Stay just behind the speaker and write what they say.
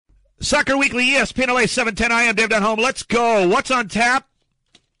Soccer Weekly, ESPN LA 710. I am Dave Denholm. Let's go. What's on tap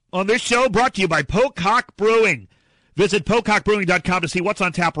on this show? Brought to you by Pocock Brewing. Visit pocockbrewing.com to see what's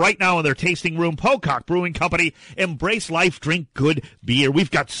on tap right now in their tasting room. Pocock Brewing Company. Embrace life. Drink good beer.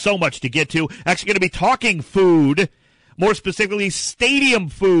 We've got so much to get to. Actually going to be talking food, more specifically stadium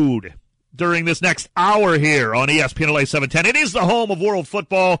food, during this next hour here on ESPN LA 710. It is the home of world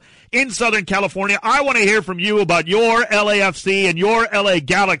football in Southern California. I want to hear from you about your LAFC and your LA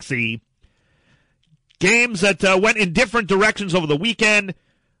Galaxy. Games that went in different directions over the weekend.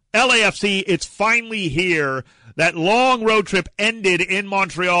 LAFC, it's finally here. That long road trip ended in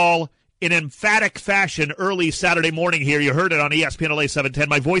Montreal in emphatic fashion early Saturday morning here. You heard it on ESPN LA 710.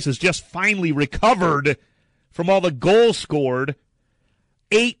 My voice has just finally recovered from all the goals scored.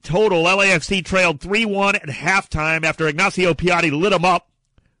 8 total. LAFC trailed 3-1 at halftime after Ignacio Piatti lit them up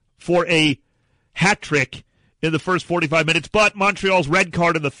for a hat trick in the first 45 minutes. But Montreal's red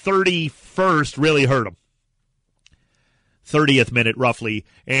card in the 31st really hurt them. 30th minute, roughly.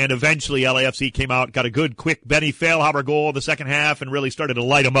 And eventually LAFC came out, got a good, quick Benny Feilhaber goal in the second half and really started to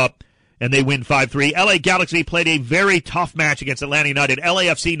light them up. And they win 5-3. LA Galaxy played a very tough match against Atlanta United.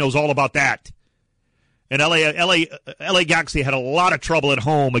 LAFC knows all about that. And LA Galaxy had a lot of trouble at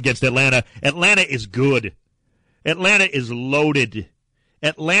home against Atlanta. Atlanta is good. Atlanta is loaded.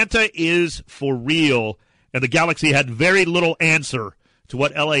 Atlanta is for real. And the Galaxy had very little answer to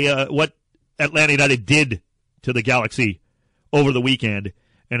what Atlanta United did to the Galaxy over the weekend.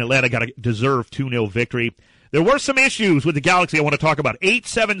 And Atlanta got a deserved 2-0 victory. There were some issues with the Galaxy I want to talk about.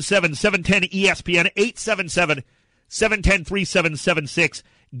 877-710-ESPN, 877-710-3776.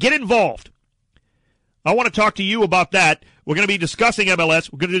 Get involved. I want to talk to you about that. We're going to be discussing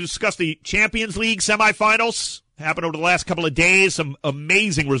MLS. We're going to discuss the Champions League semifinals. Happened over the last couple of days. Some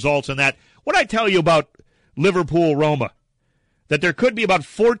amazing results in that. What did I tell you about Liverpool-Roma? That there could be about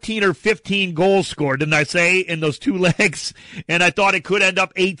 14 or 15 goals scored, didn't I say, in those two legs? And I thought it could end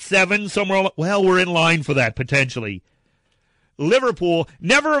up 8-7 somewhere. Well, we're in line for that, potentially. Liverpool,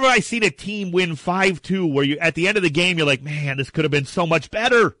 never have I seen a team win 5-2 where you at the end of the game, you're like, man, this could have been so much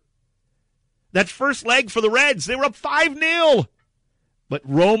better. That first leg for the Reds, they were up 5-0. But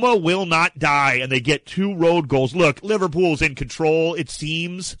Roma will not die, and they get 2 road goals. Look, Liverpool's in control, it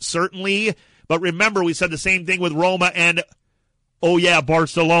seems, certainly. But remember, we said the same thing with Roma and,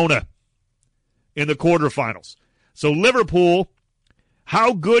 Barcelona in the quarterfinals. So Liverpool,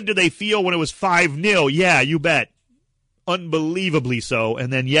 how good do they feel when it was 5-0? Yeah, you bet. Unbelievably so.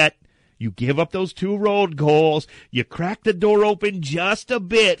 And then yet, you give up those 2 road goals. You crack the door open just a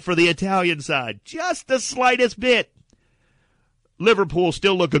bit for the Italian side. Just the slightest bit. Liverpool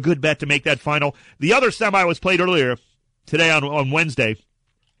still look a good bet to make that final. The other semi was played earlier today on Wednesday.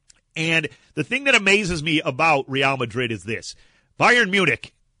 And the thing that amazes me about Real Madrid is this. Bayern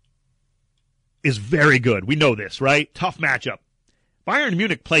Munich is very good. We know this, right? Tough matchup. Bayern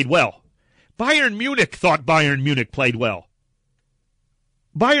Munich played well. Bayern Munich thought Bayern Munich played well.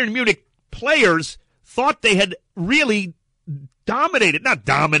 Bayern Munich players thought they had really dominated. Not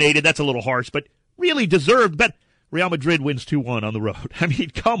dominated, that's a little harsh, but really deserved. But Real Madrid wins 2-1 on the road. I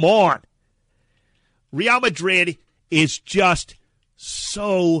mean, come on. Real Madrid is just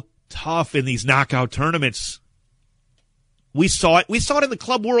so tough in these knockout tournaments. We saw it. We saw it in the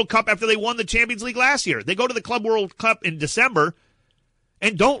Club World Cup after they won the Champions League last year. They go to the Club World Cup in December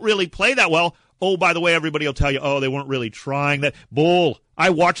and don't really play that well. Oh, by the way, everybody will tell you, they weren't really trying that. Bull. I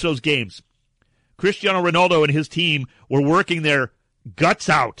watched those games. Cristiano Ronaldo and his team were working their guts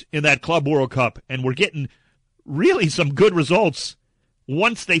out in that Club World Cup and were getting really some good results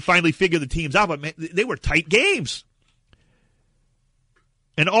once they finally figured the teams out. But man, they were tight games.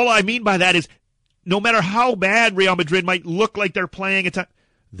 And all I mean by that is no matter how bad Real Madrid might look like they're playing,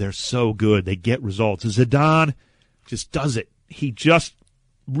 they're so good. They get results. Zidane just does it. He just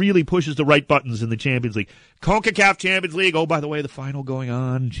really pushes the right buttons in the Champions League. CONCACAF Champions League. Oh, by the way, the final going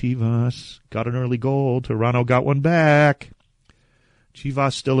on. Chivas got an early goal. Toronto got one back.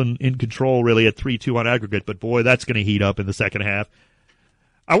 Chivas still in control, really, at 3-2 on aggregate. But, boy, that's going to heat up in the second half.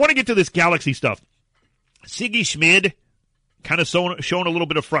 I want to get to this Galaxy stuff. Sigi Schmid kind of shown a little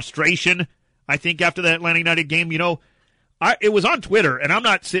bit of frustration, I think, after that Atlanta United game. You know, it was on Twitter, and I'm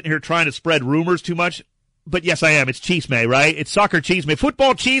not sitting here trying to spread rumors too much. But yes, I am. It's Chisme, right? It's soccer Chisme.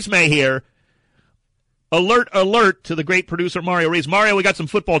 Football Chisme here. Alert, alert to the great producer Mario Reis. Mario, we got some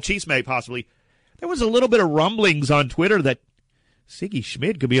football Chisme, possibly. There was a little bit of rumblings on Twitter that Sigi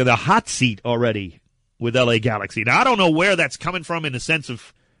Schmid could be on the hot seat already with LA Galaxy. Now, I don't know where that's coming from in the sense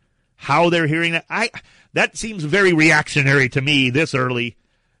of how they're hearing that. That seems very reactionary to me this early.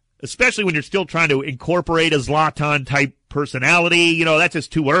 especially when you're still trying to incorporate a Zlatan-type personality. That's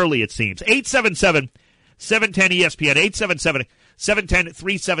just too early, it seems. 877-710-ESPN,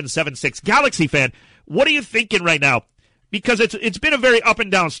 877-710-3776. Galaxy fan, what are you thinking right now? Because it's been a very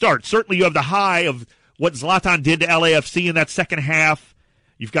up-and-down start. Certainly you have the high of what Zlatan did to LAFC in that second half.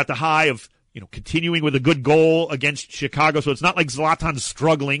 You've got the high of continuing with a good goal against Chicago. So it's not like Zlatan's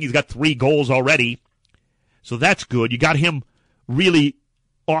struggling. He's got 3 goals already. So that's good. You got him really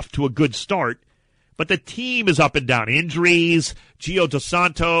off to a good start. But the team is up and down. Injuries, Gio Dos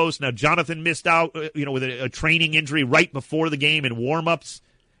Santos. Now Jonathan missed out, with a training injury right before the game in warm-ups.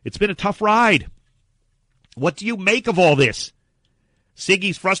 It's been a tough ride. What do you make of all this?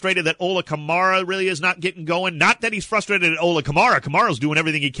 Siggy's frustrated that Ola Kamara really is not getting going. Not that he's frustrated at Ola Kamara. Kamara's doing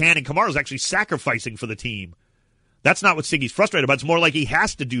everything he can, and Kamara's actually sacrificing for the team. That's not what Siggy's frustrated about. It's more like he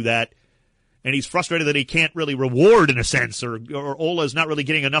has to do that, and he's frustrated that he can't really reward in a sense, or Ola's not really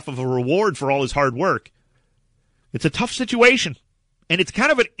getting enough of a reward for all his hard work. It's a tough situation, and it's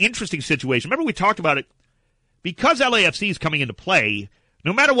kind of an interesting situation. Remember we talked about it. Because LAFC is coming into play,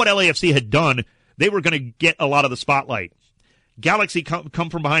 no matter what LAFC had done, they were going to get a lot of the spotlight. Galaxy come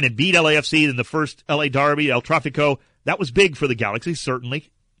from behind and beat LAFC in the first LA Derby, El Tráfico. That was big for the Galaxy,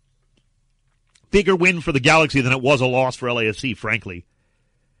 certainly. Bigger win for the Galaxy than it was a loss for LAFC, frankly.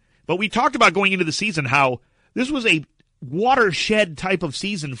 But we talked about going into the season how this was a watershed type of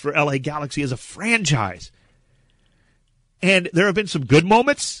season for LA Galaxy as a franchise. And there have been some good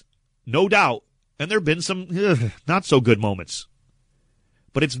moments, no doubt, and there have been some not so good moments.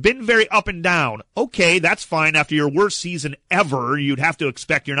 But it's been very up and down. Okay, that's fine. After your worst season ever, you'd have to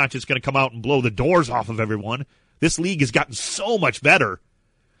expect you're not just going to come out and blow the doors off of everyone. This league has gotten so much better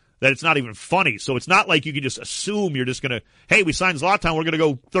that it's not even funny. So it's not like you can just assume you're just going to, hey, we signed Zlatan, we're going to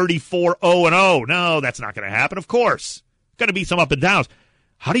go 34-0-0. No, that's not going to happen, of course. Going to be some up and downs.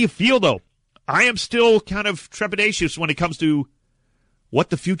 How do you feel, though? I am still kind of trepidatious when it comes to what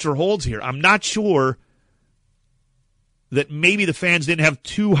the future holds here. I'm not sure that maybe the fans didn't have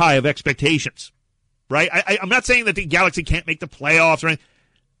too high of expectations, right? I'm not saying that the Galaxy can't make the playoffs or anything.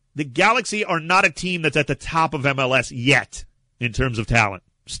 The Galaxy are not a team that's at the top of MLS yet in terms of talent,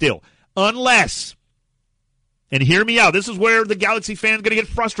 still. Unless, and hear me out, this is where the Galaxy fan's going to get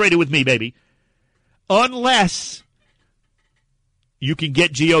frustrated with me, baby. Unless you can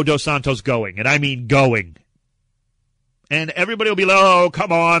get Gio Dos Santos going, and I mean going. And everybody will be like, oh,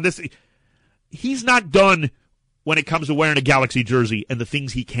 come on. He's not done when it comes to wearing a Galaxy jersey and the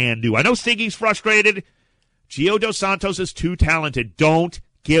things he can do. I know Siggy's frustrated. Gio Dos Santos is too talented. Don't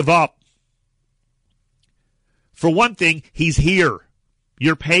give up. For one thing, he's here.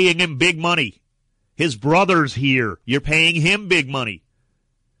 You're paying him big money. His brother's here. You're paying him big money.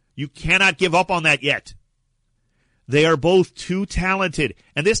 You cannot give up on that yet. They are both too talented.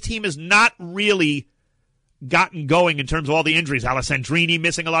 And this team has not really gotten going in terms of all the injuries. Alessandrini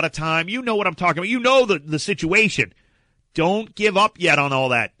missing a lot of time. You know what I'm talking about. You know the situation. Don't give up yet on all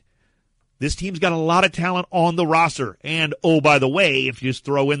that. This team's got a lot of talent on the roster. And, oh, by the way, if you just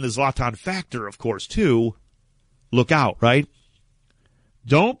throw in the Zlatan factor, of course, too, look out, right?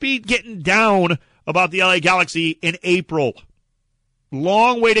 Don't be getting down about the LA Galaxy in April.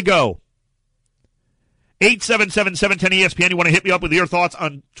 Long way to go. 877-710-ESPN. You want to hit me up with your thoughts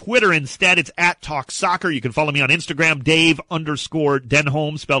on Twitter instead. It's at Talk Soccer. You can follow me on Instagram,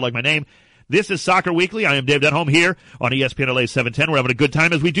 Dave_Denholm, spelled like my name. This is Soccer Weekly. I am Dave Denholm here on ESPN LA 710. We're having a good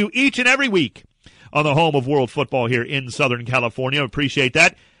time as we do each and every week on the home of world football here in Southern California. Appreciate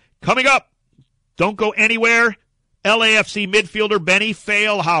that. Coming up, don't go anywhere. LAFC midfielder Benny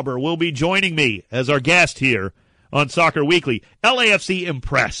Feilhaber will be joining me as our guest here on Soccer Weekly. LAFC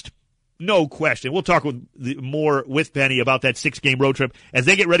impressed. No question. We'll talk more with Benny about that 6-game road trip as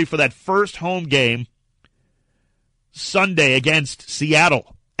they get ready for that first home game Sunday against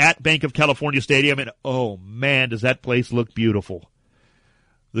Seattle at Banc of California Stadium. And, oh, man, does that place look beautiful.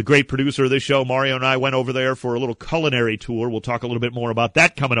 The great producer of this show, Mario, and I went over there for a little culinary tour. We'll talk a little bit more about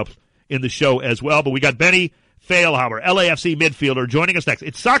that coming up in the show as well. But we got Benny Feilhaber, LAFC midfielder, joining us next.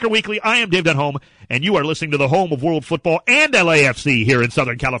 It's Soccer Weekly. I am Dave Denholm, and you are listening to the home of world football and LAFC here in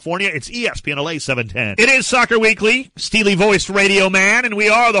Southern California. It's ESPN LA 710. It is Soccer Weekly, steely-voiced radio man, and we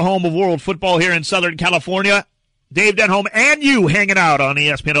are the home of world football here in Southern California. Dave Denholm and you hanging out on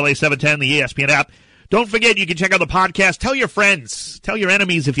ESPN LA 710, the ESPN app. Don't forget, you can check out the podcast. Tell your friends. Tell your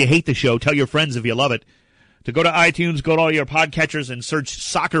enemies if you hate the show. Tell your friends if you love it. To go to iTunes, go to all your podcatchers, and search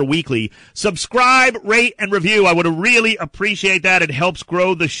Soccer Weekly. Subscribe, rate, and review. I would really appreciate that. It helps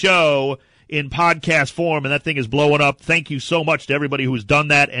grow the show in podcast form, and that thing is blowing up. Thank you so much to everybody who's done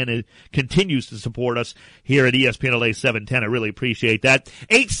that and it continues to support us here at ESPN LA 710. I really appreciate that.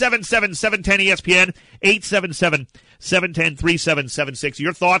 877-710-ESPN, 877-710-3776.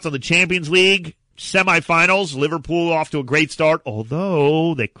 Your thoughts on the Champions League semifinals? Liverpool off to a great start,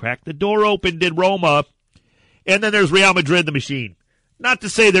 although they cracked the door open, did Roma. And then there's Real Madrid, the machine. Not to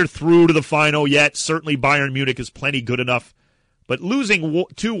say they're through to the final yet. Certainly Bayern Munich is plenty good enough. But losing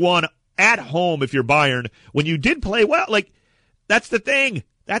 2-1 at home if you're Bayern, when you did play well, like, that's the thing.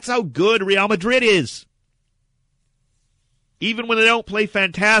 That's how good Real Madrid is. Even when they don't play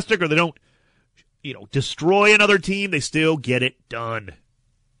fantastic or they don't, destroy another team, they still get it done.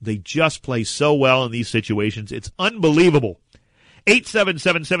 They just play so well in these situations. It's unbelievable.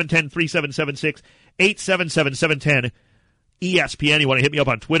 877-710-3776, 877-710-ESPN. You want to hit me up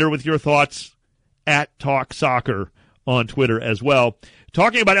on Twitter with your thoughts, at Talk Soccer on Twitter as well.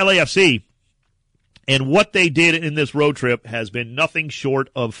 Talking about LAFC and what they did in this road trip has been nothing short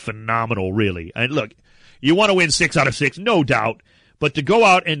of phenomenal, really. And look, you want to win 6 out of 6, no doubt, but to go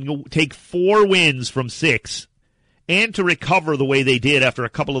out and take 4 wins from 6 and to recover the way they did after a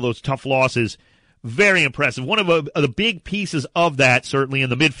couple of those tough losses, very impressive. One of the big pieces of that, certainly in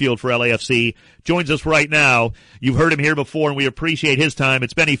the midfield for LAFC, joins us right now. You've heard him here before, and we appreciate his time.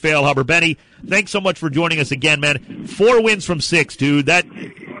 It's Benny Feilhaber. Benny, thanks so much for joining us again, man. 4 wins from 6, dude.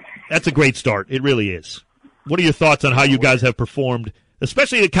 That's a great start. It really is. What are your thoughts on how you guys have performed,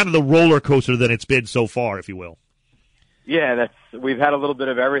 especially kind of the roller coaster that it's been so far, if you will? Yeah, we've had a little bit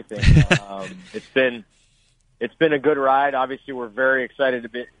of everything. It's been a good ride. Obviously, we're very excited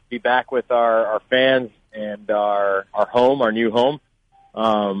to be back with our fans and our home, our new home.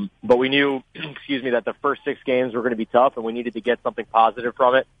 But we knew, that the first 6 games were going to be tough, and we needed to get something positive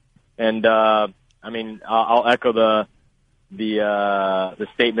from it. And I'll echo the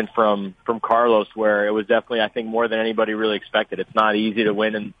statement from Carlos, where it was definitely, I think, more than anybody really expected. It's not easy to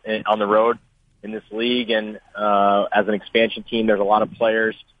win on the road in this league, and as an expansion team, there's a lot of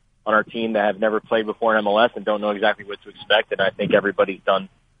players on our team that have never played before in MLS and don't know exactly what to expect. And I think everybody's done,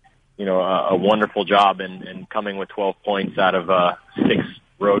 a wonderful job in coming with 12 points out of 6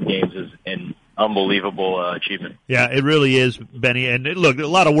 road games is an unbelievable achievement. Yeah, it really is, Benny. And look, a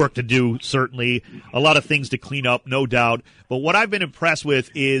lot of work to do, certainly. A lot of things to clean up, no doubt. But what I've been impressed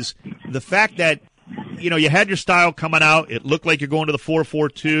with is the fact that, you had your style coming out. It looked like you're going to the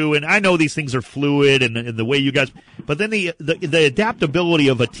 4-4-2, and I know these things are fluid and the way you guys – but then the adaptability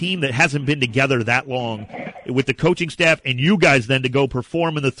of a team that hasn't been together that long with the coaching staff and you guys then to go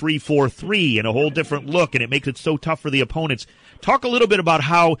perform in the 3-4-3 and a whole different look, and it makes it so tough for the opponents. Talk a little bit about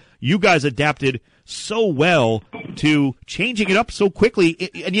how you guys adapted so well to changing it up so quickly,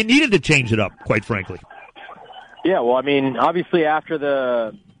 and you needed to change it up, quite frankly. Yeah, well, obviously after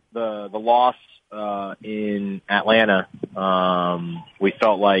the loss in Atlanta, we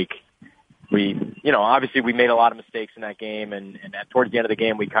felt like obviously we made a lot of mistakes in that game, and towards the end of the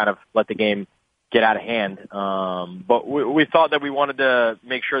game, we kind of let the game get out of hand. But we thought that we wanted to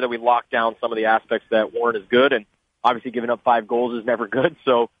make sure that we locked down some of the aspects that weren't as good, and obviously giving up 5 goals is never good.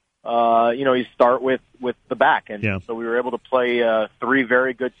 So, you start with the back, and so we were able to play 3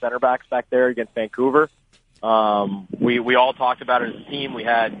 very good center backs back there against Vancouver. We all talked about it as a team. We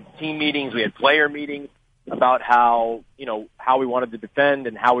had team meetings, we had player meetings about how we wanted to defend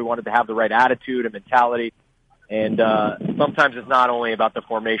and how we wanted to have the right attitude and mentality. And sometimes it's not only about the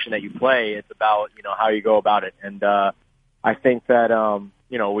formation that you play, it's about, how you go about it. And I think that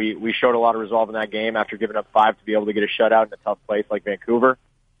we showed a lot of resolve in that game after giving up 5 to be able to get a shutout in a tough place like Vancouver.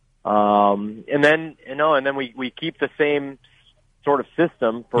 And then we keep the same sort of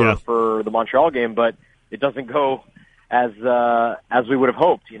system for the Montreal game, but it doesn't go as we would have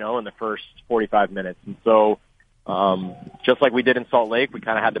hoped, in the first 45 minutes. And so, just like we did in Salt Lake, we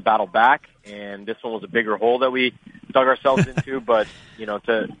kind of had to battle back, and this one was a bigger hole that we dug ourselves into. But,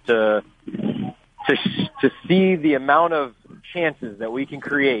 to see the amount of chances that we can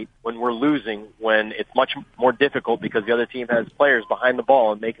create when we're losing, when it's much more difficult because the other team has players behind the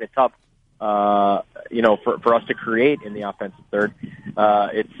ball and making it tough, for us to create in the offensive third,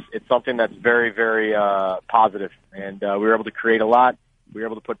 it's something that's very, very positive. And we were able to create a lot. We were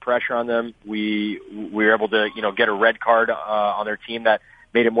able to put pressure on them. We were able to, get a red card on their team that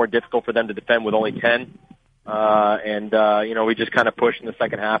made it more difficult for them to defend with only 10. We just kind of pushed in the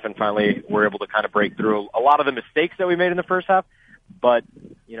second half, and finally were able to kind of break through a lot of the mistakes that we made in the first half. But,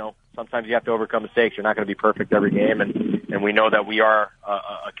 sometimes you have to overcome mistakes. You're not going to be perfect every game. And and we know that we are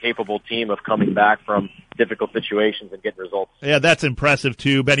a capable team of coming back from difficult situations and getting results. Yeah, that's impressive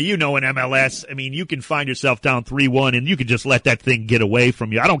too, Benny. You know, in MLS, I mean, you can find yourself down 3-1 and you can just let that thing get away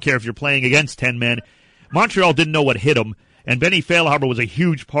from you. I don't care if you're playing against 10 men. Montreal didn't know what hit them, and Benny Feilhaber was a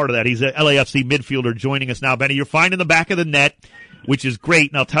huge part of that. He's an LAFC midfielder joining us now. Benny, you're finding the back of the net, which is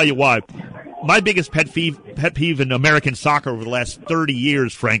great, and I'll tell you why. My biggest pet peeve in American soccer over the last 30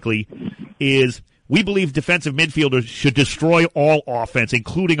 years, frankly, is we believe defensive midfielders should destroy all offense,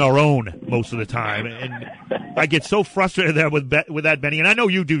 including our own, most of the time. And I get so frustrated with that, Benny, and I know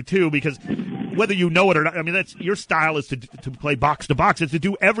you do too, because whether you know it or not, I mean, that's your style is to play box to box. It's to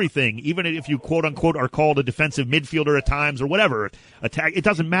do everything, even if you quote unquote are called a defensive midfielder at times or whatever. Attack, it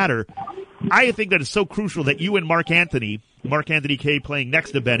doesn't matter. I think that it's so crucial that you and Mark Anthony K playing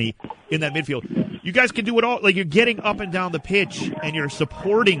next to Benny in that midfield, you guys can do it all. Like, you're getting up and down the pitch and you're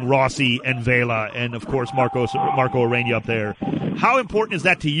supporting Rossi and Vela and of course Marco Arena up there. How important is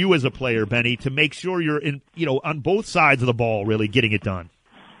that to you as a player, Benny, to make sure you're in, on both sides of the ball, really getting it done?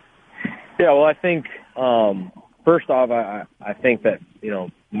 Yeah, well, I think first off, I think that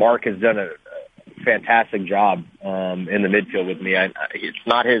Mark has done a fantastic job in the midfield with me. It's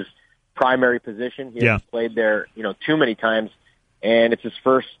not his primary position. He hasn't played there too many times, and it's his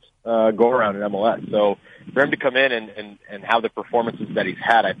first go around in MLS. So for him to come in and have the performances that he's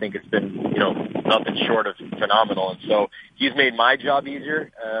had, I think it's been nothing short of phenomenal. And so he's made my job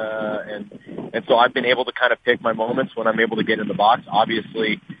easier, and so I've been able to kind of pick my moments when I'm able to get in the box.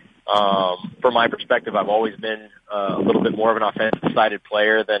 Obviously, from my perspective, I've always been a little bit more of an offensive-sided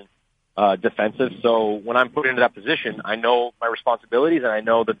player than defensive. So when I'm put into that position, I know my responsibilities and I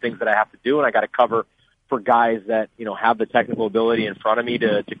know the things that I have to do, and I got to cover for guys that have the technical ability in front of me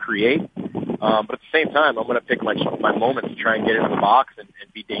to create. But at the same time, I'm going to pick my moments to try and get into the box and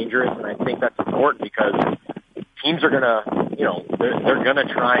be dangerous. And I think that's important because teams are going to, they're going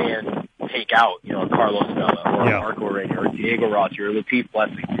to try and take out, Carlos Vela or Marco Arena or Diego Rossi or Latif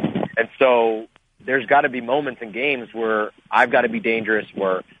Blessing. And so there's got to be moments in games where I've got to be dangerous,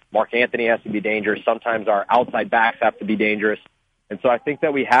 where Mark Anthony has to be dangerous. Sometimes our outside backs have to be dangerous. And so I think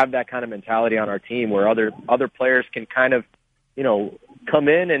that we have that kind of mentality on our team where other players can kind of, come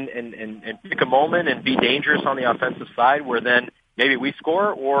in and pick a moment and be dangerous on the offensive side, where then maybe we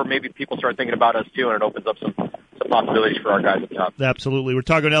score or maybe people start thinking about us too, and it opens up some possibilities for our guys at the top. Absolutely. We're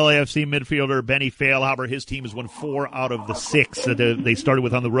talking LAFC midfielder Benny Feilhaber. His team has won 4 out of the 6 that they started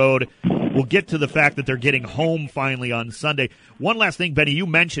with on the road. We'll get to the fact that they're getting home finally on Sunday. One last thing, Benny, you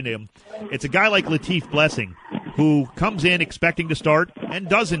mentioned him. It's a guy like Latif Blessing who comes in expecting to start and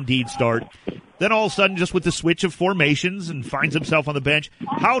does indeed start. Then all of a sudden, just with the switch of formations and finds himself on the bench.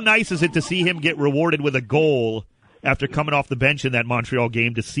 How nice is it to see him get rewarded with a goal after coming off the bench in that Montreal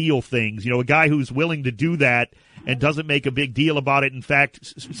game to seal things? A guy who's willing to do that and doesn't make a big deal about it. In fact,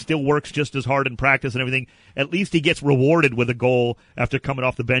 still works just as hard in practice and everything. At least he gets rewarded with a goal after coming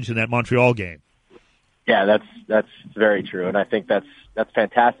off the bench in that Montreal game. Yeah, that's very true, and I think that's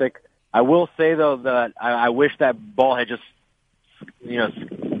fantastic. I will say though that I wish that ball had just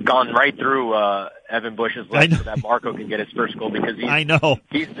gone right through Evan Bush's leg so that Marco can get his first goal, because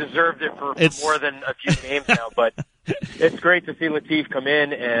he's deserved it for more than a few games now. But it's great to see Latif come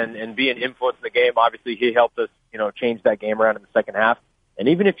in and be an influence in the game. Obviously, he helped us, change that game around in the second half. And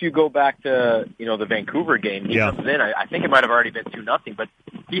even if you go back to, the Vancouver game, he comes in. I think it might have already been 2-0, but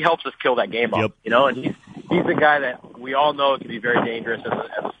he helps us kill that game off. And he's a guy that we all know can be very dangerous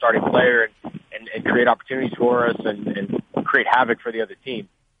as a starting player and create opportunities for us and create havoc for the other team.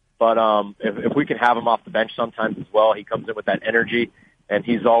 But if we can have him off the bench sometimes as well, he comes in with that energy and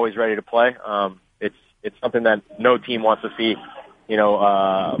he's always ready to play. It's something that no team wants to see,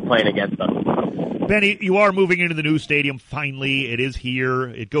 playing against us. Benny, you are moving into the new stadium finally. It is here.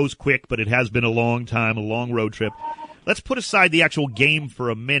 It goes quick, but it has been a long time, a long road trip. Let's put aside the actual game for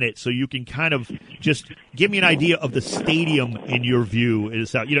a minute so you can kind of just give me an idea of the stadium in your view.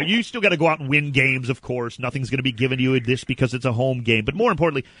 You still got to go out and win games, of course. Nothing's going to be given to you this because it's a home game. But more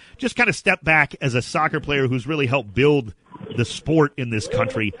importantly, just kind of step back as a soccer player who's really helped build the sport in this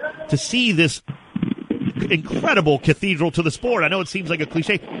country to see this incredible cathedral to the sport. I know it seems like a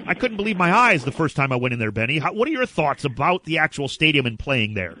cliche. I couldn't believe my eyes the first time I went in there, Benny. What are your thoughts about the actual stadium and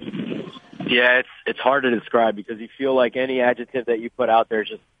playing there? Yeah, it's hard to describe because you feel like any adjective that you put out there is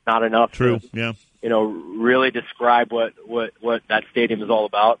just not enough. True. To, really describe what that stadium is all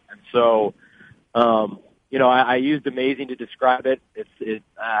about. And so, I used amazing to describe it.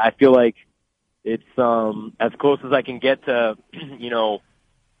 I feel like it's as close as I can get to,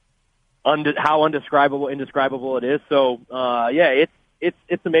 how indescribable it is. So,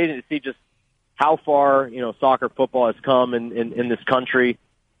 it's amazing to see just how far, soccer football has come in this country.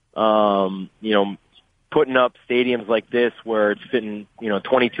 Putting up stadiums like this where it's fitting,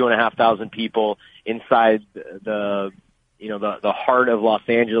 22,500 people inside the heart of Los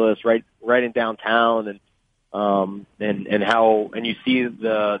Angeles, right in downtown, and you see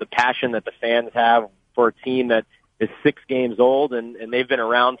the passion that the fans have for a team that is 6 games old and they've been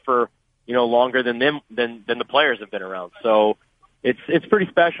around for, longer than the players have been around. So it's pretty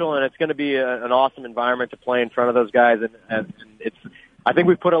special, and it's going to be an awesome environment to play in front of those guys. And I think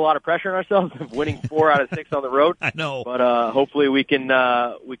we've put a lot of pressure on ourselves of winning 4 out of 6 on the road. I know, but hopefully we can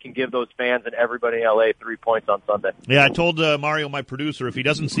give those fans and everybody in LA 3 points on Sunday. Yeah, I told Mario, my producer, if he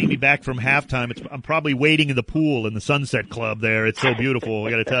doesn't see me back from halftime, I'm probably waiting in the pool in the Sunset Club there. It's so beautiful. I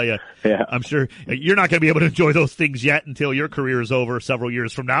got to tell you, yeah. I'm sure you're not going to be able to enjoy those things yet until your career is over several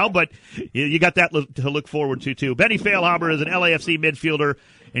years from now. But you got that to look forward to too. Benny Feilhaber is an LAFC midfielder,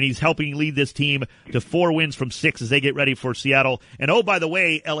 and he's helping lead this team to 4 wins from 6 as they get ready for Seattle. And oh, by the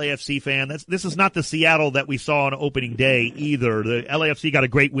way, LAFC fan, this is not the Seattle that we saw on opening day either. The LAFC got a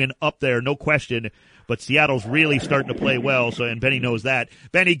great win up there, no question, but Seattle's really starting to play well, and Benny knows that.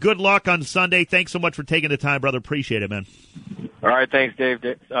 Benny, good luck on Sunday. Thanks so much for taking the time, brother. Appreciate it, man. All right, thanks, Dave,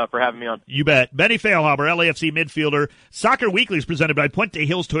 for having me on. You bet. Benny Feilhaber, LAFC midfielder. Soccer Weekly is presented by Puente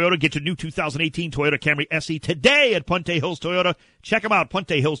Hills Toyota. Get your new 2018 Toyota Camry SE today at Puente Hills Toyota. Check them out,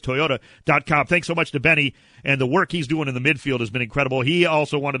 PuenteHillsToyota.com. Thanks so much to Benny, and the work he's doing in the midfield has been incredible. He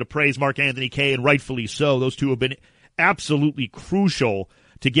also wanted to praise Mark-Anthony Kaye, and rightfully so. Those two have been absolutely crucial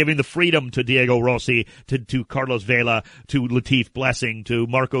to giving the freedom to Diego Rossi, to Carlos Vela, to Latif Blessing, to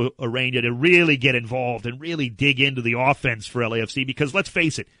Marco Arena to really get involved and really dig into the offense for LAFC, because let's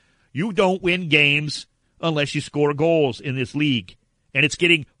face it, you don't win games unless you score goals in this league. And it's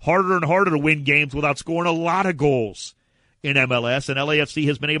getting harder and harder to win games without scoring a lot of goals in MLS, and LAFC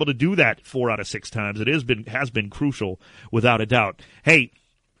has been able to do that 4 out of 6 times. It has been crucial, without a doubt. Hey,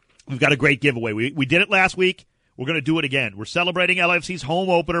 we've got a great giveaway. We did it last week. We're going to do it again. We're celebrating LAFC's home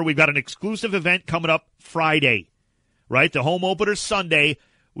opener. We've got an exclusive event coming up Friday, right? The home opener's Sunday.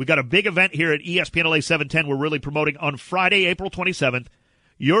 We've got a big event here at ESPN LA 710 we're really promoting on Friday, April 27th.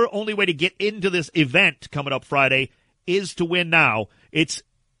 Your only way to get into this event coming up Friday is to win now.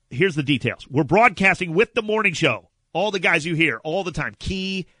 Here's the details. We're broadcasting with the morning show. All the guys you hear all the time.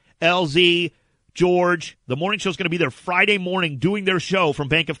 Key, LZ, George. The morning show's going to be there Friday morning doing their show from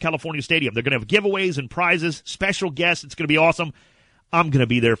Banc of California Stadium. They're going to have giveaways and prizes, special guests. It's going to be awesome. I'm going to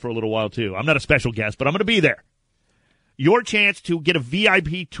be there for a little while, too. I'm not a special guest, but I'm going to be there. Your chance to get a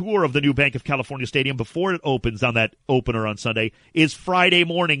VIP tour of the new Banc of California Stadium before it opens on that opener on Sunday is Friday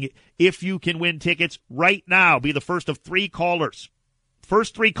morning. If you can win tickets right now, be the first of 3 callers.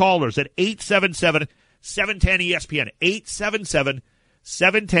 First 3 callers at 877-710-ESPN.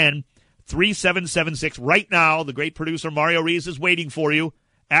 877-710-3776. Right now, the great producer Mario Rees is waiting for you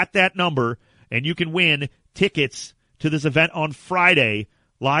at that number, and you can win tickets to this event on Friday.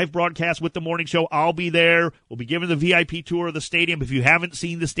 Live broadcast with the morning show. I'll be there. We'll be giving the VIP tour of the stadium. If you haven't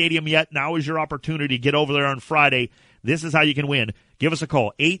seen the stadium yet, now is your opportunity to get over there on Friday. This is how you can win. Give us a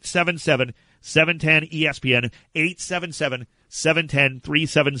call, 877-710-ESPN,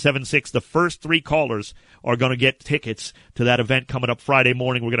 877-710-3776. The first 3 callers are going to get tickets to that event coming up Friday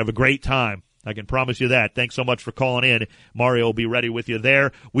morning. We're going to have a great time. I can promise you that. Thanks so much for calling in. Mario will be ready with you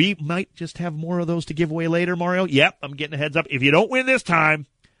there. We might just have more of those to give away later, Mario. Yep, I'm getting a heads up. If you don't win this time,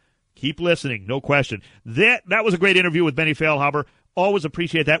 keep listening, no question. That was a great interview with Benny Feilhaber. Always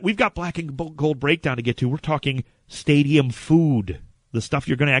appreciate that. We've got Black and Gold Breakdown to get to. We're talking stadium food, the stuff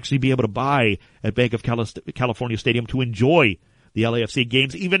you're going to actually be able to buy at Banc of California Stadium to enjoy the LAFC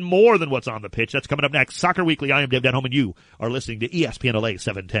games even more than what's on the pitch. That's coming up next. Soccer Weekly. I am Dave Denholm, and you are listening to ESPN LA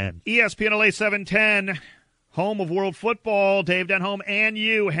 710. ESPN LA 710, home of world football. Dave Denholm and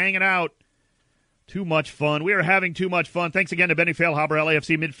you hanging out. Too much fun. We are having too much fun. Thanks again to Benny Feilhaber,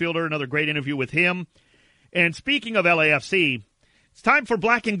 LAFC midfielder. Another great interview with him. And speaking of LAFC, it's time for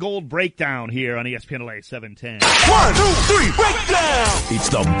Black and Gold Breakdown here on ESPN LA 710. 1, 2, 3, breakdown! It's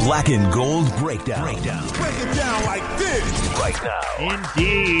the Black and Gold Breakdown. Break it down like this Right now.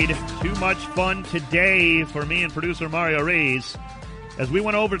 Indeed. Too much fun today for me and producer Mario Rees as we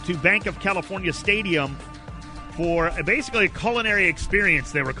went over to Banc of California Stadium for basically a culinary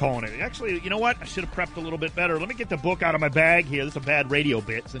experience, they were calling it. Actually, you know what? I should have prepped a little bit better. Let me get the book out of my bag here. This is a bad radio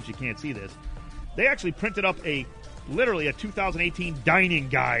bit since you can't see this. They actually printed up literally a 2018 dining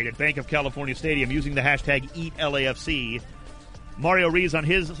guide at Banc of California Stadium using the hashtag EatLAFC. Mario Rees on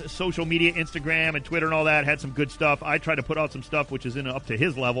his social media, Instagram and Twitter and all that, had some good stuff. I tried to put out some stuff which is up to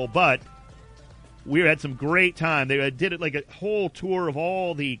his level, but we had some great time. They did it like a whole tour of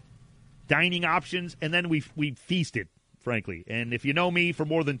all the dining options, and then we feasted, frankly. And if you know me for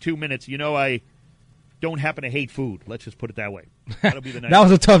more than 2 minutes, you know I don't happen to hate food. Let's just put it that way. That'll be the nice That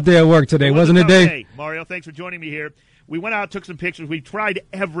was a tough day at work today, wasn't it, Dave? Hey, Mario, thanks for joining me here. We went out, took some pictures. We tried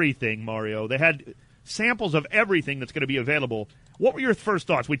everything, Mario. They had samples of everything that's going to be available. What were your first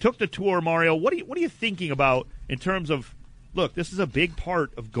thoughts? We took the tour, Mario. What are you thinking about in terms of, look, this is a big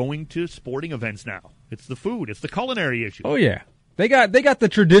part of going to sporting events now. It's the food. It's the culinary issue. Oh, yeah. They got the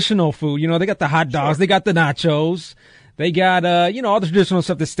traditional food. You know, they got the hot dogs. Sure. They got the nachos. They got, all the traditional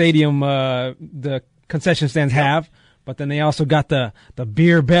stuff the stadium, the concession stands have. But then they also got the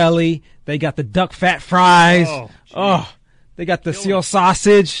beer belly. They got the duck fat fries. They got the seal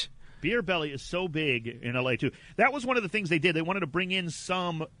sausage. Beer belly is so big in L.A., too. That was one of the things they did. They wanted to bring in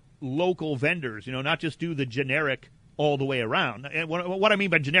some local vendors, not just do the generic all the way around. And what I mean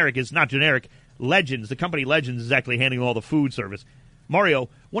by generic is not generic. Legends, the company Legends, is actually handling all the food service. Mario,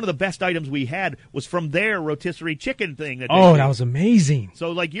 one of the best items we had was from their rotisserie chicken thing. That was amazing.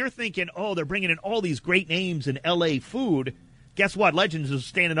 So, you're thinking, they're bringing in all these great names in L.A. food. Guess what? Legends is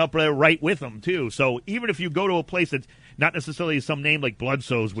standing up there right with them, too. So even if you go to a place that's not necessarily some name like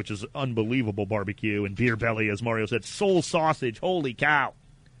Bloodsoes, which is unbelievable barbecue, and Beer Belly, as Mario said, Soul Sausage, holy cow.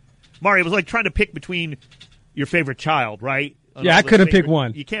 Mario, it was like trying to pick between your favorite child, right? Yeah, I couldn't pick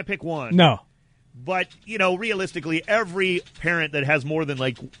one. You can't pick one. No. But, realistically, every parent that has more than,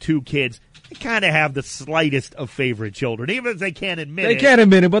 2 kids, they kind of have the slightest of favorite children, even if they can't admit it. They can't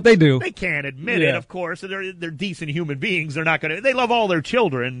admit it, but they do. They can't admit it, of course. They're decent human beings. They're not going to – they love all their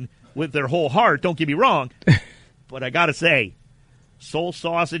children with their whole heart, don't get me wrong. But I got to say, Soul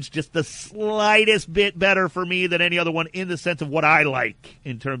Sausage, just the slightest bit better for me than any other one in the sense of what I like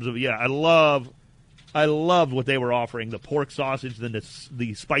in terms of, I loved what they were offering, the pork sausage, then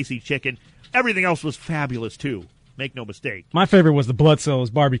the spicy chicken. Everything else was fabulous, too. Make no mistake. My favorite was the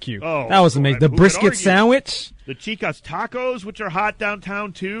Bloodsoes barbecue. Oh, that was amazing. The brisket sandwich. The Chicas tacos, which are hot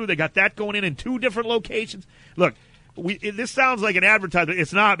downtown, too. They got that going in 2 different locations. Look, this sounds like an advertisement.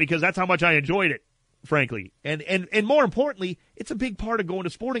 It's not, because that's how much I enjoyed it, frankly. And more importantly, it's a big part of going to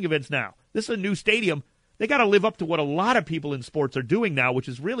sporting events now. This is a new stadium. They got to live up to what a lot of people in sports are doing now, which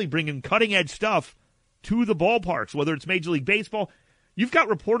is really bringing cutting-edge stuff to the ballparks, whether it's Major League Baseball. You've got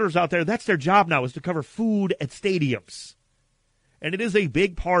reporters out there, that's their job now, is to cover food at stadiums. And it is a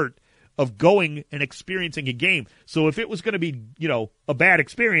big part of going and experiencing a game. So if it was going to be, a bad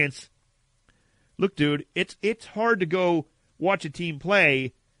experience, look, dude, it's hard to go watch a team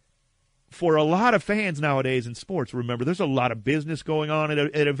play for a lot of fans nowadays in sports. Remember, there's a lot of business going on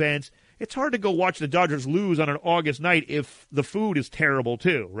at events. It's hard to go watch the Dodgers lose on an August night if the food is terrible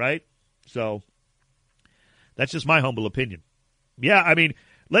too, right? So that's just my humble opinion. Yeah, I mean,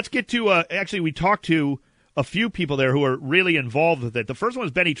 let's get to, actually, we talked to a few people there who are really involved with it. The first one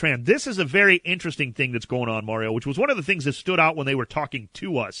is Benny Tran. This is a very interesting thing that's going on, Mario, which was one of the things that stood out when they were talking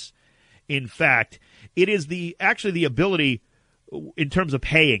to us. In fact, it is the ability in terms of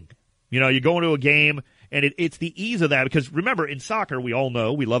paying. You go into a game, and it's the ease of that. Because, remember, in soccer, we all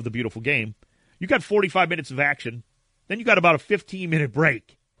know, we love the beautiful game. You got 45 minutes of action. Then you got about a 15-minute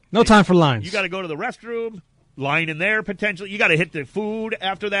break. No time for lines. You got to go to the restroom. Line in there, potentially. You got to hit the food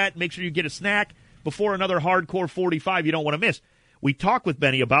after that. Make sure you get a snack before another hardcore 45 you don't want to miss. We talked with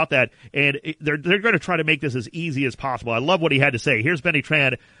Benny about that, and they're going to try to make this as easy as possible. I love what he had to say. Here's Benny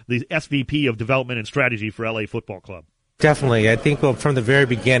Tran, the SVP of Development and Strategy for LA Football Club. Definitely. I think from the very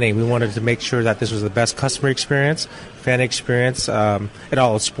beginning, we wanted to make sure that this was the best customer experience, fan experience at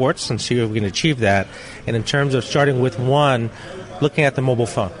all sports, and see if we can achieve that. And in terms of starting with looking at the mobile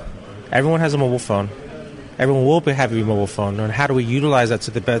phone. Everyone has a mobile phone. Everyone will have a mobile phone, and how do we utilize that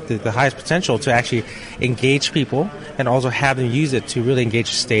to the highest potential to actually engage people and also have them use it to really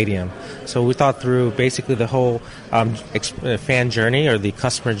engage the stadium. So we thought through basically the whole fan journey or the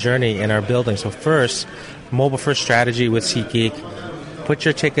customer journey in our building. So first, mobile-first strategy with SeatGeek. Put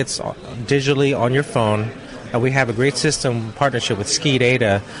your tickets digitally on your phone. And we have a great system partnership with Ski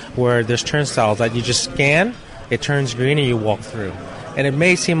Data where there's turnstiles that you just scan, it turns green, and you walk through. And it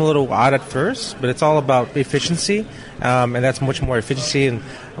may seem a little odd at first, but it's all about efficiency, and that's much more efficiency and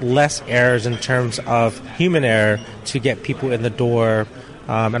less errors in terms of human error to get people in the door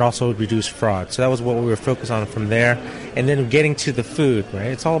and also reduce fraud. So that was what we were focused on from there. And then getting to the food, right?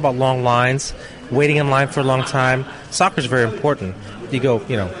 It's all about long lines, waiting in line for a long time. Soccer is very important.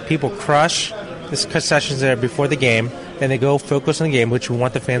 People crush the concessions there before the game, and they go focus on the game, which we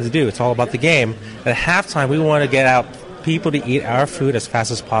want the fans to do. It's all about the game. At halftime, we want to get out people to eat our food as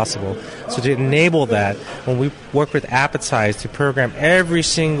fast as possible. So to enable that, when we work with Appetize to program every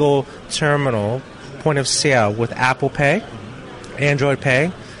single terminal point of sale with Apple Pay, Android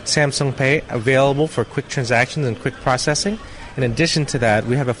Pay, Samsung Pay available for quick transactions and quick processing. In addition to that,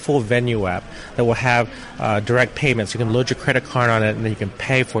 we have a full venue app that will have direct payments. You can load your credit card on it, and then you can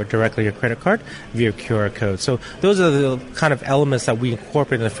pay for it directly your credit card via QR code. So those are the kind of elements that we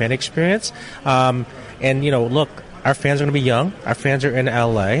incorporate in the fan experience. Look, our fans are going to be young. Our fans are in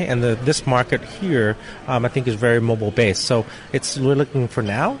LA, and this market here, I think, is very mobile-based. So we're looking for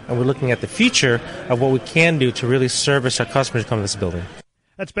now, and we're looking at the future of what we can do to really service our customers who come to this building.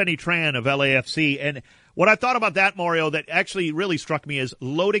 That's Benny Tran of LAFC. And what I thought about that, Mario, that actually really struck me is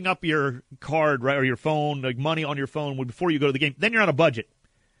loading up your card, right, or your phone, like money on your phone before you go to the game. Then you're on a budget,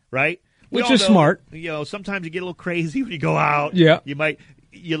 right? Which is smart. Sometimes you get a little crazy when you go out. Yeah.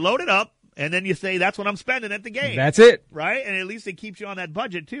 You load it up, and then you say, that's what I'm spending at the game. That's it. Right? And at least it keeps you on that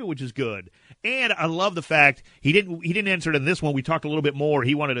budget, too, which is good. And I love the fact he didn't answer it in this one. We talked a little bit more.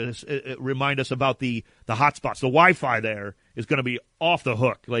 He wanted to remind us about the hotspots. The Wi-Fi there is going to be off the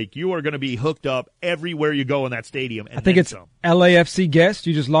hook. Like, you are going to be hooked up everywhere you go in that stadium. And I think it's LAFC guest.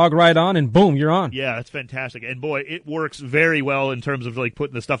 You just log right on, and boom, you're on. Yeah, that's fantastic. And, boy, it works very well in terms of, like,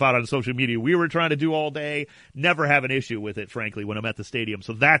 putting the stuff out on social media. We were trying to do all day. Never have an issue with it, frankly, when I'm at the stadium.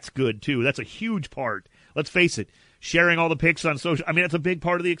 So that's good, too. That's a huge part. Let's face it. Sharing all the pics on social. I mean, it's a big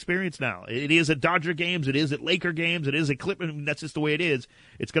part of the experience now. It is at Dodger games. It is at Laker games. It is at Clippers. That's just the way it is.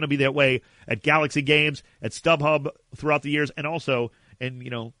 It's going to be that way at Galaxy games, at StubHub throughout the years, and also,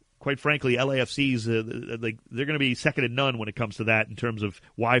 quite frankly, LAFC's they're going to be second to none when it comes to that in terms of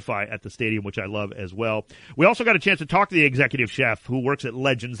Wi-Fi at the stadium, which I love as well. We also got a chance to talk to the executive chef who works at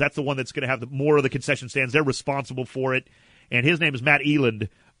Legends. That's the one that's going to have more of the concession stands. They're responsible for it, and his name is Matt Eland,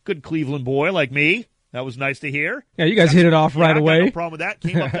 good Cleveland boy like me. That was nice to hear. Yeah, you guys hit it off right away. No problem with that.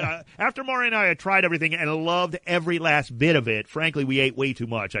 Came up after Maury and I had tried everything and loved every last bit of it. Frankly, we ate way too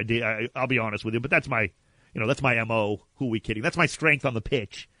much. I'll be honest with you, but that's my MO. Who are we kidding? That's my strength on the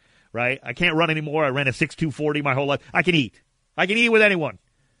pitch, right? I can't run anymore. I ran a 6'2" 40 my whole life. I can eat. I can eat with anyone,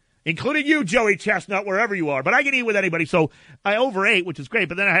 including you, Joey Chestnut, wherever you are. But I can eat with anybody. So I overate, which is great.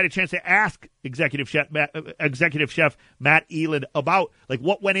 But then I had a chance to ask Executive Chef Matt Eland about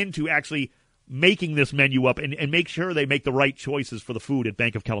what went into actually making this menu up and make sure they make the right choices for the food at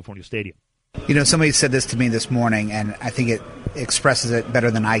Banc of California Stadium. Somebody said this to me this morning, and I think it expresses it better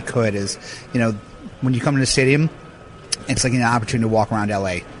than I could, is, when you come to the stadium, it's like an opportunity to walk around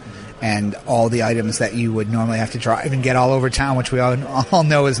L.A., and all the items that you would normally have to drive and get all over town, which we all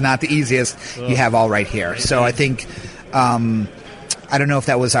know is not the easiest, you have all right here. So I think... I don't know if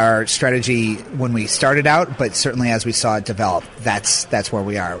that was our strategy when we started out, but certainly as we saw it develop, that's where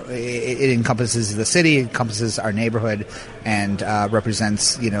we are. It encompasses the city, it encompasses our neighborhood, and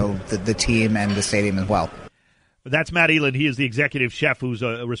represents the team and the stadium as well. That's Matt Eland. He is the executive chef who's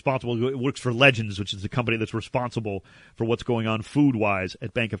responsible, works for Legends, which is the company that's responsible for what's going on food-wise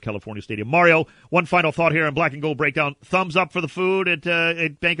at Banc of California Stadium. Mario, one final thought here on Black and Gold Breakdown. Thumbs up for the food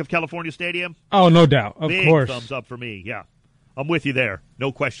at Banc of California Stadium? Oh, no doubt. Of Big course. Thumbs up for me, yeah. I'm with you there.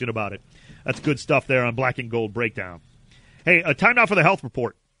 No question about it. That's good stuff there on Black and Gold Breakdown. Hey, time now for the Health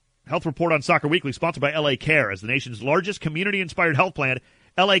Report. Health Report on Soccer Weekly, sponsored by LA Care. As the nation's largest community-inspired health plan,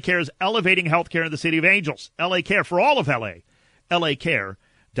 LA Care is elevating healthcare in the City of Angels. LA Care for all of LA.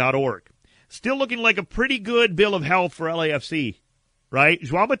 LACare.org. Still looking like a pretty good bill of health for LAFC, right?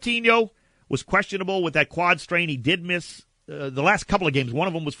 João Moutinho was questionable with that quad strain. He did miss the last couple of games. One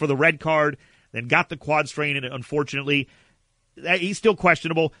of them was for the red card, then got the quad strain, and unfortunately... he's still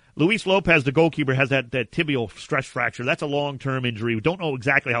questionable. Luis Lopez, the goalkeeper, has that tibial stress fracture. That's a long-term injury. We don't know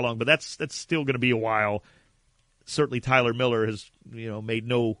exactly how long, but that's still going to be a while. Certainly, Tyler Miller has made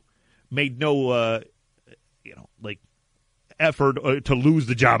no effort to lose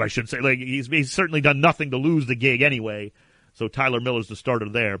the job. I should say. He's certainly done nothing to lose the gig anyway. So Tyler Miller's the starter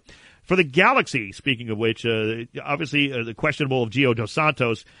there. For the Galaxy, speaking of which, obviously the questionable of Gio Dos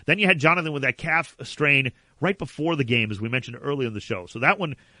Santos. Then you had Jonathan with that calf strain right before the game, as we mentioned earlier in the show. So that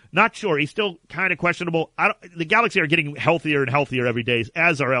one, not sure. He's still kind of questionable. The Galaxy are getting healthier and healthier every day,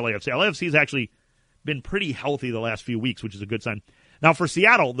 as are LAFC. LAFC has actually been pretty healthy the last few weeks, which is a good sign. Now, for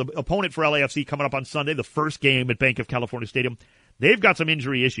Seattle, the opponent for LAFC coming up on Sunday, the first game at Banc of California Stadium, they've got some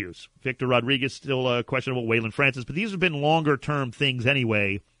injury issues. Victor Rodriguez still questionable, Waylon Francis, but these have been longer-term things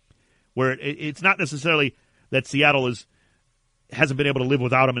anyway, where it's not necessarily that Seattle hasn't been able to live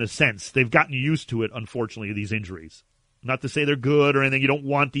without him in a sense. They've gotten used to it, unfortunately, these injuries. Not to say they're good or anything. You don't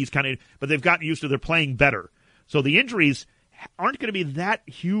want these kind of, but they've gotten used to. They're playing better. So the injuries aren't going to be that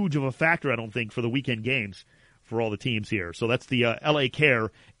huge of a factor, I don't think, for the weekend games for all the teams here. So that's the LA Care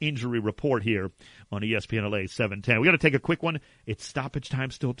injury report here on ESPN LA 710. We got to take a quick one. It's stoppage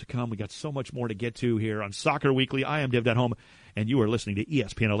time still to come. We got so much more to get to here on Soccer Weekly. I am Dave Denholm, and you are listening to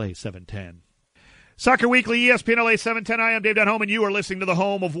ESPN LA 710. Soccer Weekly, ESPN LA 710. I am Dave Denholm, and you are listening to the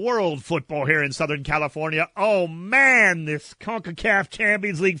home of world football here in Southern California. Oh, man, this CONCACAF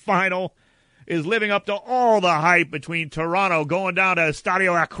Champions League final is living up to all the hype between Toronto going down to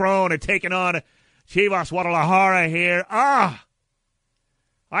Estadio Akron and taking on Chivas Guadalajara here. I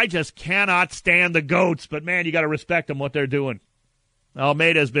just cannot stand the GOATs, but, man, you got to respect them, what they're doing.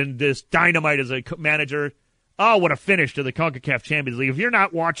 Almeida's been this dynamite as a manager. Oh, what a finish to the CONCACAF Champions League. If you're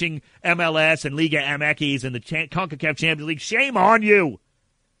not watching MLS and Liga MX and the CONCACAF Champions League, shame on you.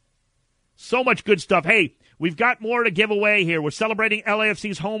 So much good stuff. Hey, we've got more to give away here. We're celebrating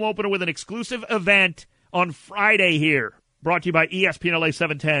LAFC's home opener with an exclusive event on Friday here, brought to you by ESPN LA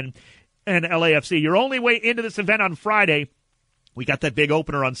 710 and LAFC. Your only way into this event on Friday, we got that big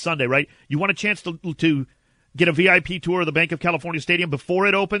opener on Sunday, right? You want a chance to get a VIP tour of the Banc of California Stadium before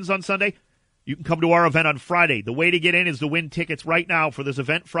it opens on Sunday? You can come to our event on Friday. The way to get in is to win tickets right now for this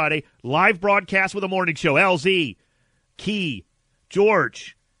event Friday. Live broadcast with a morning show. LZ, Key,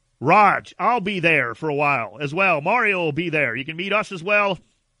 George, Raj. I'll be there for a while as well. Mario will be there. You can meet us as well.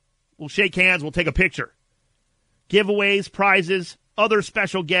 We'll shake hands. We'll take a picture. Giveaways, prizes, other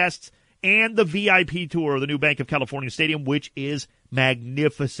special guests, and the VIP tour of the new Banc of California Stadium, which is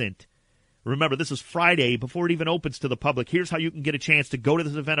magnificent. Remember, this is Friday before it even opens to the public. Here's how you can get a chance to go to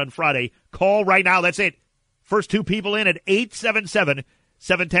this event on Friday. Call right now. That's it. First two people in at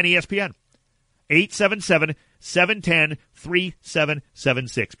 877-710-ESPN.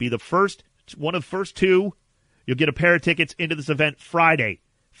 877-710-3776. Be the first, one of the first two. You'll get a pair of tickets into this event Friday.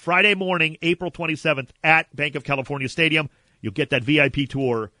 Friday morning, April 27th at Banc of California Stadium. You'll get that VIP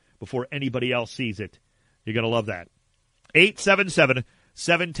tour before anybody else sees it. You're going to love that.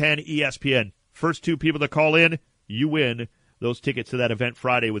 877-710-ESPN. First two people that call in, you win those tickets to that event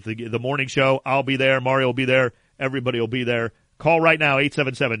Friday with the morning show. I'll be there. Mario will be there. Everybody will be there. Call right now,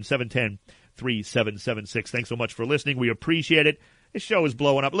 877-710-3776. Thanks so much for listening. We appreciate it. This show is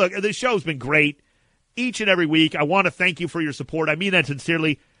blowing up. Look, this show's been great each and every week. I want to thank you for your support. I mean that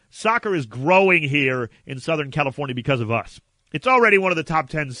sincerely. Soccer is growing here in Southern California because of us. It's already one of the top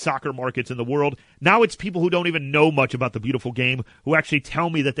 10 soccer markets in the world. Now it's people who don't even know much about the beautiful game who actually tell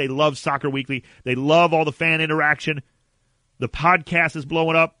me that they love Soccer Weekly. They love all the fan interaction. The podcast is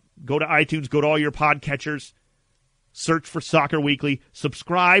blowing up. Go to iTunes. Go to all your podcatchers. Search for Soccer Weekly.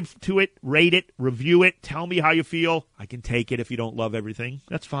 Subscribe to it. Rate it. Review it. Tell me how you feel. I can take it if you don't love everything.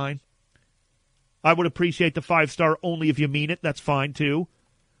 That's fine. I would appreciate the 5-star only if you mean it. That's fine, too.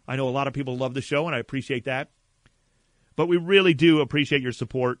 I know a lot of people love the show, and I appreciate that. But we really do appreciate your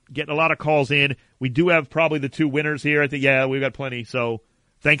support. Getting a lot of calls in. We do have probably the two winners here. Yeah, we've got plenty. So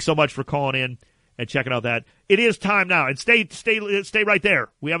thanks so much for calling in and checking out that. It is time now. And stay right there.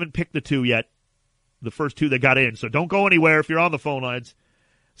 We haven't picked the two yet. The first two that got in. So don't go anywhere if you're on the phone lines.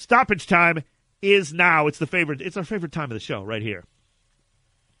 Stoppage time is now. It's our favorite time of the show right here.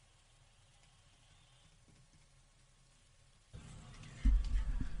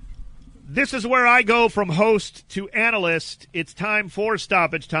 This is where I go from host to analyst. It's time for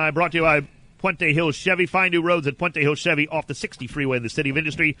Stoppage Time, brought to you by Puente Hills Chevy. Find new roads at Puente Hills Chevy off the 60 freeway in the City of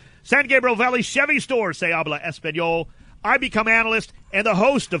Industry. San Gabriel Valley Chevy Store, se habla español. I become analyst, and the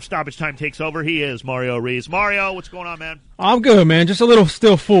host of Stoppage Time takes over. He is Mario Rees. Mario, what's going on, man? I'm good, man. Just a little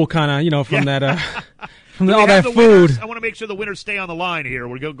still full, kind of, from that, from all that food. Winners? I want to make sure the winners stay on the line here.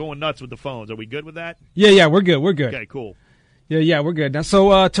 We're going nuts with the phones. Are we good with that? Yeah, we're good. Okay, cool. Yeah, we're good. Now,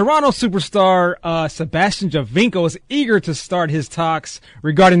 so Toronto superstar Sebastian Giovinco is eager to start his talks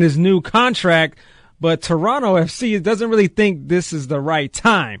regarding his new contract, but Toronto FC doesn't really think this is the right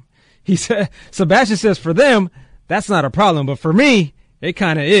time. He said, Sebastian says for them, that's not a problem, but for me, it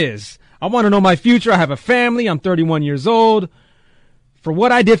kind of is. I want to know my future. I have a family. I'm 31 years old. For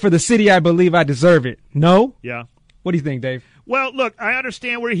what I did for the city, I believe I deserve it. No? Yeah. What do you think, Dave? Well, look, I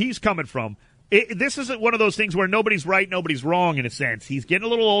understand where he's coming from. This isn't one of those things where nobody's right, nobody's wrong in a sense. He's getting a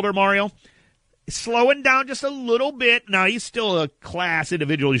little older, Mario. Slowing down just a little bit. Now, he's still a class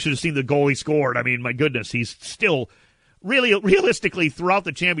individual. You should have seen the goal he scored. I mean, my goodness, he's still really, realistically, throughout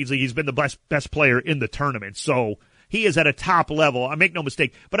the Champions League, he's been the best player in the tournament. So he is at a top level. I make no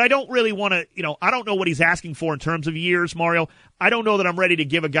mistake. But I don't really want to, I don't know what he's asking for in terms of years, Mario. I don't know that I'm ready to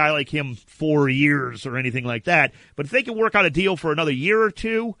give a guy like him 4 years or anything like that. But if they can work out a deal for another year or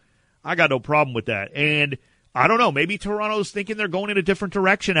two, I got no problem with that. And I don't know, maybe Toronto's thinking they're going in a different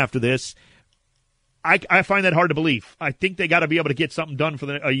direction after this. I find that hard to believe. I think they got to be able to get something done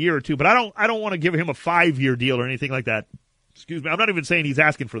for a year or two, but I don't want to give him a 5-year deal or anything like that. Excuse me. I'm not even saying he's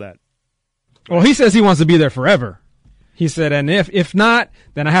asking for that. Well, he says he wants to be there forever. He said, and if not,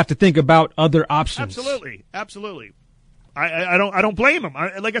 then I have to think about other options. Absolutely. I don't blame him.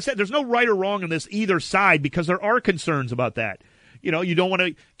 Like I said, there's no right or wrong on this either side because there are concerns about that. You know, you don't want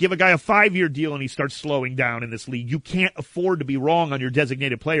to give a guy a 5-year deal and he starts slowing down in this league. You can't afford to be wrong on your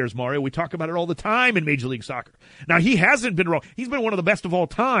designated players, Mario. We talk about it all the time in Major League Soccer. Now, he hasn't been wrong. He's been one of the best of all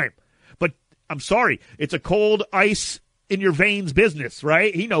time. But I'm sorry, it's a cold ice in your veins business,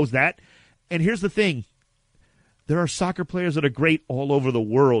 right? He knows that. And here's the thing. There are soccer players that are great all over the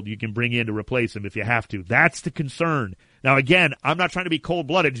world you can bring in to replace him if you have to. That's the concern. Now, again, I'm not trying to be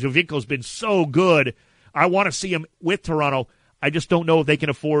cold-blooded. Jovinko's been so good. I want to see him with Toronto. I just don't know if they can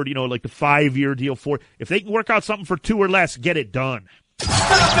afford, like the 5-year deal for it. If they can work out something for 2 or less, get it done.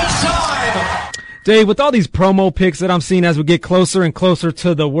 Dave, with all these promo picks that I'm seeing as we get closer and closer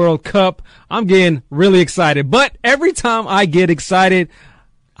to the World Cup, I'm getting really excited. But every time I get excited,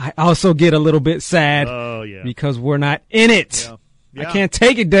 I also get a little bit sad because we're not in it. Yeah. I can't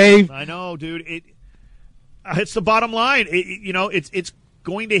take it, Dave. I know, dude. It's the bottom line. It's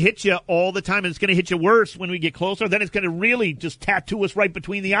going to hit you all the time, and it's going to hit you worse when we get closer. Then it's going to really just tattoo us right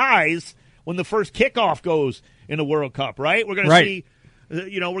between the eyes when the first kickoff goes in the World Cup, right? We're going to see,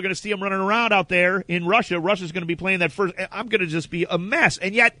 we're going to see them running around out there in Russia. Russia's going to be playing that first. I'm going to just be a mess,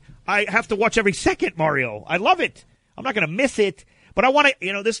 and yet I have to watch every second, Mario. I love it. I'm not going to miss it, but I want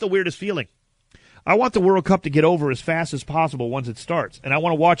to, this is the weirdest feeling. I want the World Cup to get over as fast as possible once it starts, and I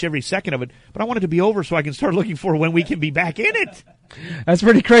want to watch every second of it, but I want it to be over so I can start looking for when we can be back in it. That's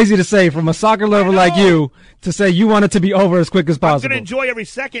pretty crazy to say from a soccer lover like you to say you want it to be over as quick as possible. I'm going to enjoy every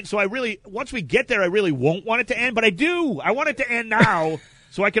second, so once we get there, I really won't want it to end, but I do. I want it to end now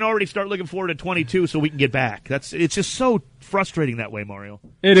so I can already start looking forward to 22 so we can get back. It's just so frustrating that way, Mario.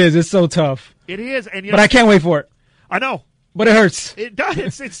 It is. It's so tough. It is. But I can't wait for it. I know. But it hurts. It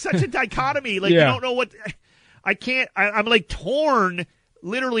does. It's such a dichotomy. Like, you don't know what – I can't – I'm like torn,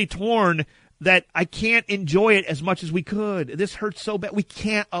 literally torn, that I can't enjoy it as much as we could. This hurts so bad. We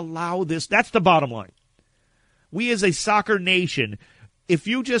can't allow this. That's the bottom line. We as a soccer nation, if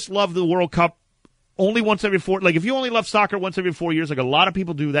you just love the World Cup only once every 4 – like if you only love soccer once every 4 years, like a lot of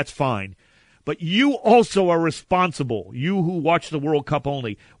people do, that's fine. But you also are responsible, you who watch the World Cup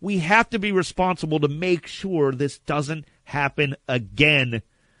only. We have to be responsible to make sure this doesn't happen again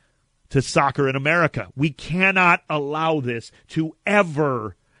to soccer in America. We cannot allow this to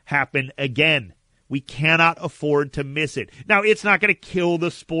ever happen again. We cannot afford to miss it. Now, it's not going to kill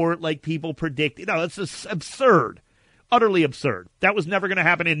the sport like people predict. No, it's just absurd. Utterly absurd. That was never going to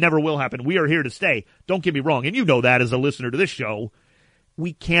happen and never will happen. We are here to stay. Don't get me wrong. And you know that as a listener to this show.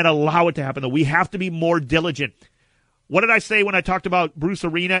 We can't allow it to happen, though. We have to be more diligent. What did I say when I talked about Bruce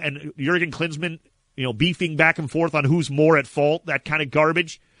Arena and Jurgen Klinsmann, beefing back and forth on who's more at fault, that kind of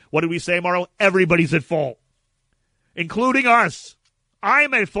garbage? What did we say, Mauro? Everybody's at fault, including us.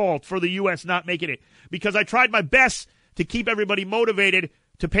 I'm at fault for the U.S. not making it because I tried my best to keep everybody motivated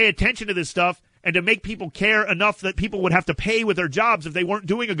to pay attention to this stuff and to make people care enough that people would have to pay with their jobs if they weren't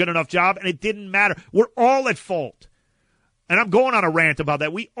doing a good enough job, and it didn't matter. We're all at fault. And I'm going on a rant about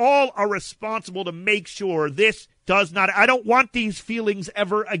that. We all are responsible to make sure this does not – I don't want these feelings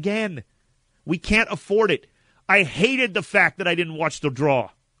ever again. We can't afford it. I hated the fact that I didn't watch the draw,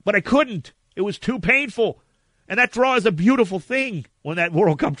 but I couldn't. It was too painful. And that draw is a beautiful thing when that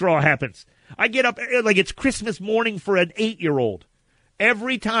World Cup draw happens. I get up like it's Christmas morning for an 8-year-old.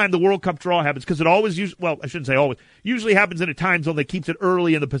 Every time the World Cup draw happens, because it always – well, I shouldn't say always. Usually happens in a time zone that keeps it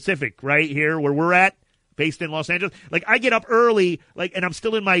early in the Pacific, right here where we're at. Based in Los Angeles. Like, I get up early, and I'm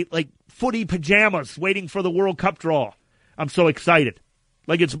still in my, footy pajamas waiting for the World Cup draw. I'm so excited.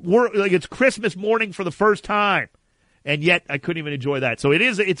 It's Christmas morning for the first time. And yet, I couldn't even enjoy that. So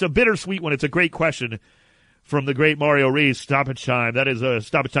it's a bittersweet one. It's a great question from the great Mario Rees. Stoppage Time. That is a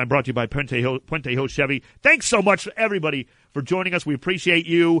Stoppage Time brought to you by Puente Hill Chevy. Thanks so much, everybody, for joining us. We appreciate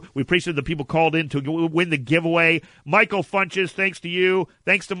you. We appreciate the people called in to win the giveaway. Michael Funches, thanks to you.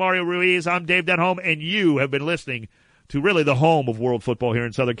 Thanks to Mario Ruiz. I'm Dave Denholm, and you have been listening to really the home of world football here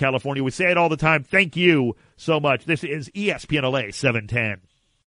in Southern California. We say it all the time. Thank you so much. This is ESPN LA 710.